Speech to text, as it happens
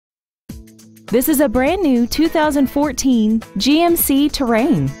This is a brand new 2014 GMC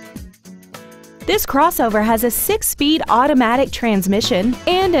Terrain. This crossover has a 6-speed automatic transmission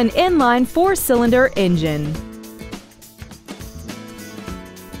and an inline 4-cylinder engine.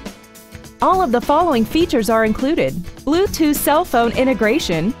 All of the following features are included: Bluetooth cell phone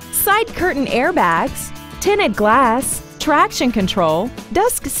integration, side curtain airbags, tinted glass, traction control,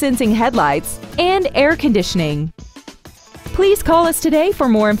 dusk sensing headlights, and air conditioning. Please call us today for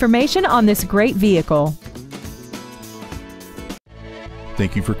more information on this great vehicle.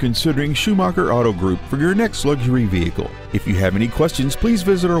 Thank you for considering Schumacher Auto Group for your next luxury vehicle. If you have any questions, please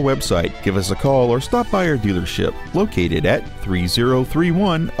visit our website, give us a call, or stop by our dealership located at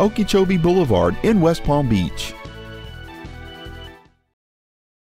 3031 Okeechobee Boulevard in West Palm Beach.